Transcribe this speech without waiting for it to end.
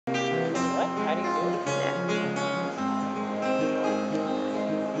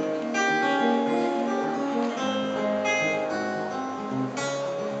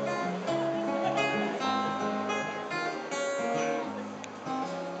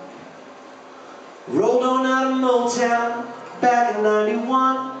Rolled on out of Motown back in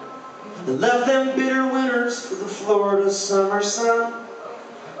 '91. And left them bitter winters for the Florida summer sun.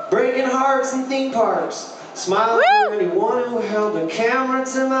 Breaking hearts in theme parks, smiling for anyone who held a camera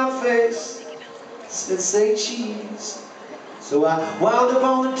to my face. Said, say cheese. So I wound up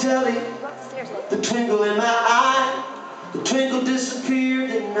on the telly, the twinkle in my eye. The twinkle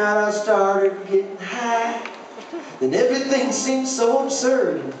disappeared the night I started getting high. Then everything seemed so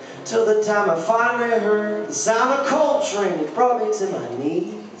absurd, till the time I finally heard the sound of Coltrane. It brought me to my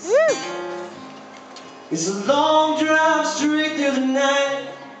knees. It's a long drive straight through the night,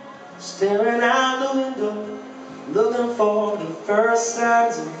 staring out the window, looking for the first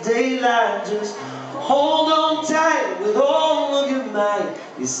signs of daylight. Just hold on tight with all of your might.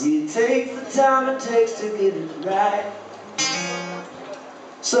 You see, it takes the time it takes to get it right.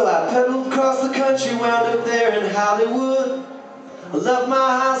 So I pedaled across the country, wound up there in Hollywood. I left my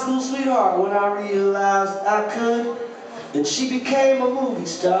high school sweetheart when I realized I could. Then she became a movie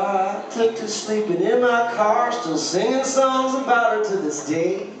star. I took to sleeping in my car, still singing songs about her to this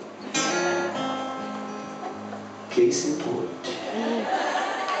day. Case in point.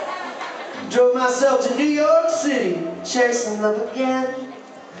 Drove myself to New York City, chasing love again.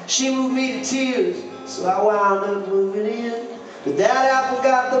 She moved me to tears, so I wound up moving in. But that apple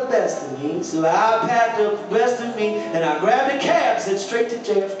got the best of me, so I packed up the best of me, and I grabbed a cab, head straight to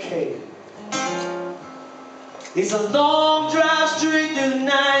JFK. It's a long drive straight through the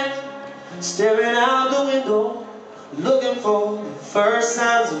night, staring out the window, looking for the first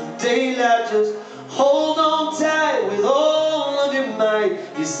signs of daylight. Just hold on tight with all of your might.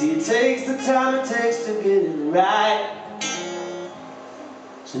 You see, it takes the time it takes to get it right.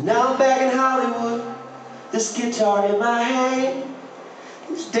 So now I'm back in Hollywood, this guitar in my hand.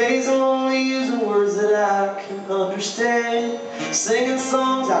 These days I'm only using words that I can understand. Singing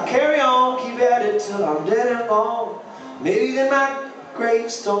songs I'll carry on, keep at it till I'm dead and gone. Maybe then my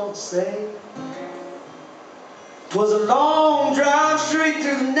gravestone say 'twas a long drive straight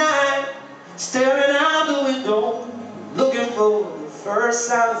through the night, staring out the window, looking for the first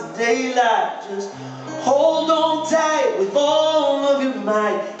signs of daylight. Just hold on tight with all of your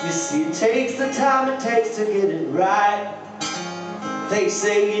might. You see, it takes the time it takes to get it right. They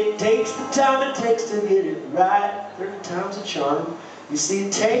say it takes the time it takes to get it right. Third time's a charm. You see,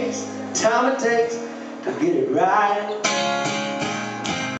 it takes the time it takes to get it right.